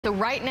So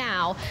right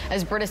now,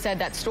 as Britta said,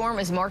 that storm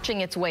is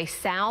marching its way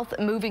south,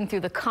 moving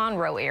through the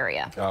Conroe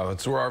area.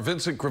 That's where our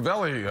Vincent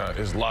Crivelli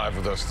is live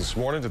with us this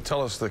morning to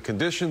tell us the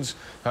conditions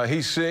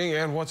he's seeing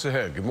and what's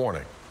ahead. Good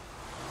morning.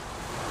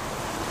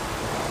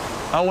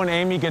 Oh, and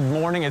Amy, good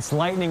morning. It's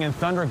lightning and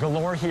thunder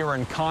galore here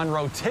in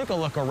Conroe. Take a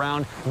look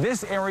around.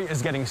 This area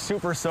is getting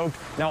super soaked.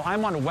 Now,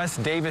 I'm on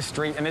West Davis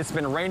Street, and it's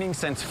been raining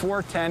since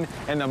 4:10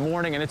 in the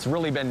morning, and it's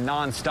really been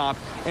nonstop.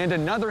 And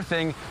another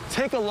thing,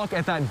 take a look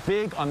at that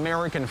big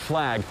American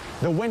flag.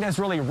 The wind has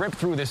really ripped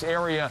through this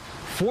area.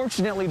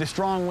 Fortunately, the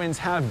strong winds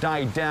have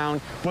died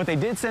down, but they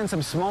did send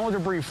some small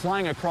debris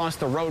flying across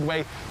the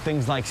roadway,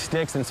 things like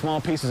sticks and small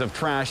pieces of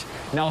trash.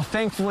 Now,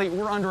 thankfully,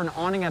 we're under an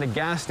awning at a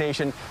gas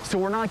station, so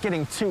we're not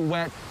getting too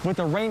wet, but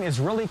the rain is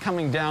really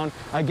coming down.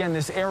 Again,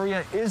 this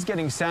area is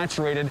getting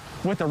saturated.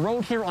 With the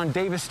road here on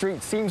Davis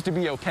Street seems to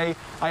be okay.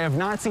 I have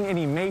not seen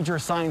any major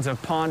signs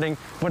of ponding,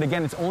 but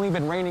again, it's only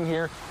been raining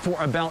here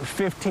for about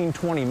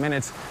 15-20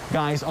 minutes.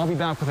 Guys, I'll be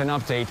back with an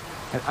update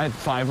at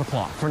 5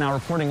 o'clock. For now,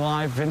 reporting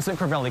live, Vincent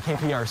Crivelli,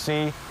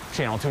 KPRC,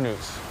 Channel 2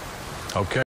 News. Okay.